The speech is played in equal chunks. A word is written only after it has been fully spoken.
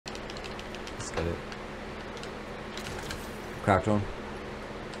Get it. Cracked one.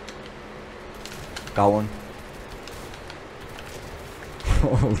 Got one.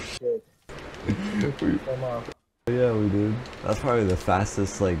 Oh shit. Yeah, we did. That's probably the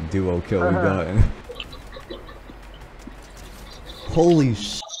fastest like duo kill we've gotten. Holy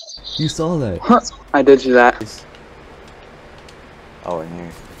sh! You saw that? I did see that. Oh, in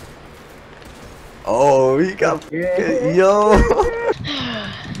here. Oh, he got yo.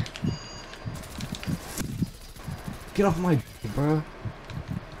 Get off my bro.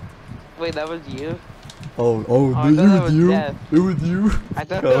 Wait, that was you? Oh, I thought that was death. It was you. I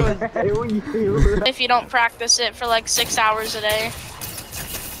thought that was you. If you don't practice it for like 6 hours a day.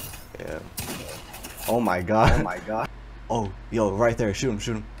 Yeah. Oh my god. Oh my god. Oh, yo, right there. Shoot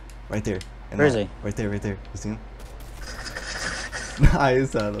him. Right there. Where is he? Right there. You see him?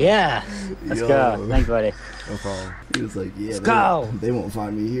 Nice, Adam. Yeah. Let's go. Thanks, buddy. No problem. He was like, yeah, let's go. They won't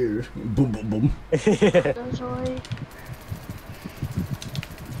find me here. Boom, boom, boom.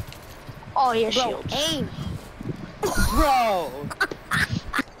 Oh, yeah, shield. Aim. Bro!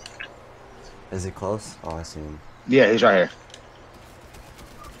 Is he close? Oh, I see him. Yeah, he's right here.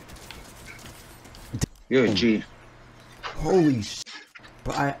 You're a G. Holy sh!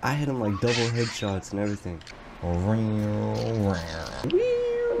 But I hit him like double headshots and everything.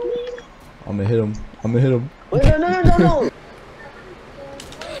 I'ma hit him. Wait, no.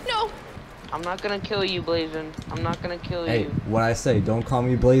 No. I'm not gonna kill you, Blazin. I'm not gonna kill Hey, you. what I say? Don't call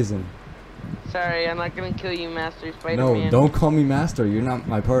me Blazin. Sorry, I'm not gonna kill you, Master Spider-Man. No, don't call me Master. You're not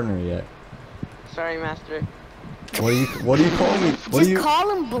my partner yet. Sorry, Master. What do you call me? Just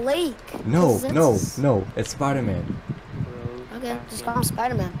call him Blake. No. It's Spider-Man. Okay, just call him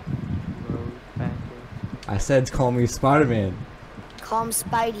Spider-Man. I said call me Spider-Man. Call him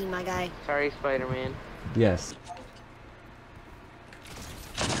Spidey, my guy. Sorry, Spider-Man. Yes.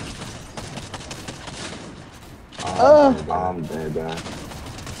 I'm dead, man.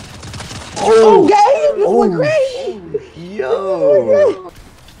 Oh, great! Yo!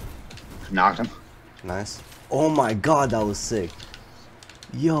 Knocked him. Nice. Oh my god, that was sick.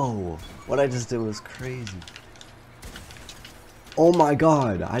 Yo, what I just did was crazy. Oh my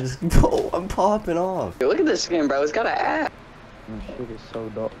god, I'm popping off. Yo, look at this skin, bro. It's got an ass. This shit is so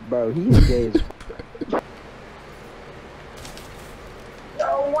dope. Bro, he's gay as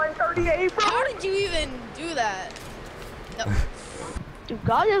Oh, 138, bro! How did you even do that? No. Dude,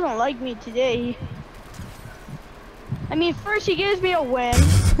 God doesn't like me today. I mean, first he gives me a win,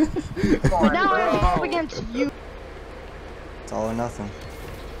 but now I have to go up against you. It's all or nothing.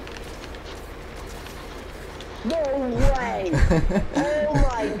 No way! Oh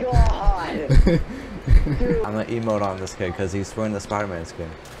my god! Dude. I'm gonna emote on this kid because he's wearing the Spider-Man skin.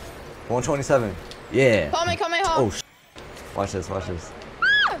 127. Yeah. Call me home. Oh sh. Watch this.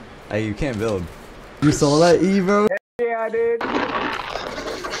 Hey, you can't build. You saw that, E, bro? Yeah, I did.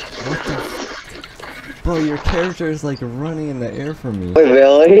 What the? Bro, your character is like running in the air for me.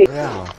 Really? Yeah.